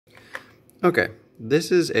Okay,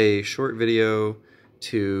 this is a short video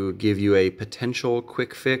to give you a potential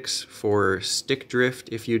quick fix for stick drift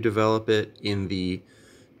if you develop it in the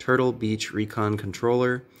Turtle Beach Recon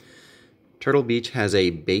Controller. Turtle Beach has a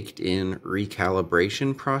baked-in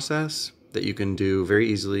recalibration process that you can do very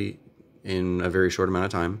easily in a very short amount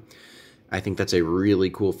of time. I think that's a really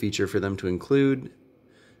cool feature for them to include.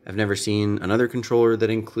 I've never seen another controller that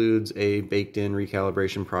includes a baked-in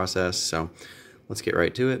recalibration process, so let's get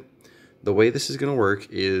right to it. The way this is going to work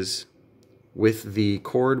is with the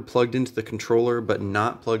cord plugged into the controller but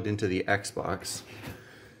not plugged into the Xbox,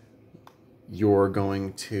 you're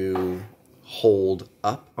going to hold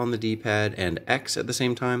up on the D-pad and X at the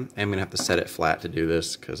same time. I'm going to have to set it flat to do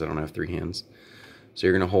this because I don't have three hands. So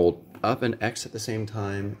you're going to hold up and X at the same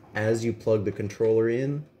time as you plug the controller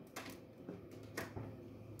in,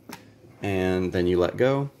 and then you let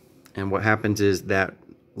go, and what happens is that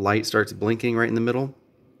light starts blinking right in the middle.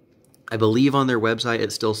 I believe on their website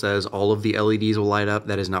it still says all of the LEDs will light up.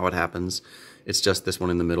 That is not what happens. It's just this one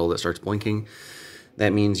in the middle that starts blinking.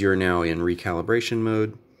 That means you're now in recalibration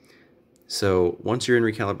mode. So once you're in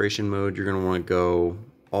recalibration mode, you're going to want to go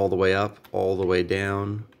all the way up, all the way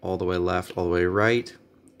down, all the way left, all the way right,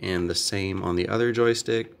 and the same on the other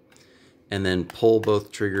joystick, and then pull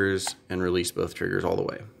both triggers and release both triggers all the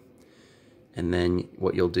way. And then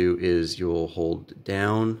what you'll do is you'll hold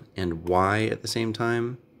down and Y at the same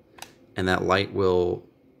time, and that light will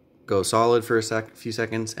go solid for a few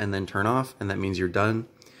seconds and then turn off, and that means you're done.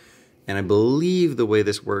 And I believe the way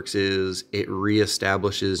this works is it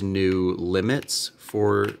reestablishes new limits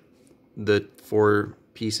for the 4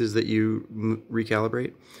 pieces that you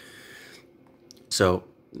recalibrate. So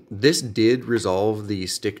this did resolve the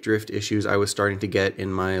stick drift issues I was starting to get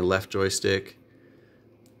in my left joystick.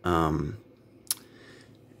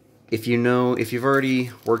 If you've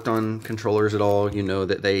already worked on controllers at all, you know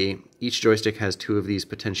that each joystick has 2 of these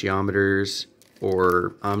potentiometers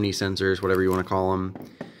or omni sensors, whatever you want to call them.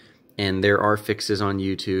 And there are fixes on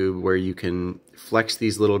YouTube where you can flex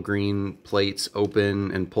these little green plates open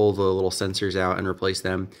and pull the little sensors out and replace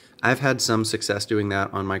them. I've had some success doing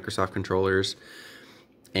that on Microsoft controllers.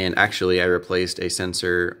 And actually I replaced a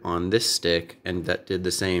sensor on this stick and that did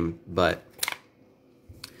the same, but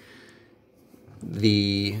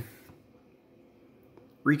the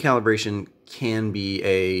recalibration can be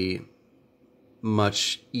a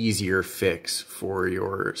much easier fix for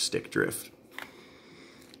your stick drift.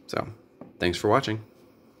 So, thanks for watching.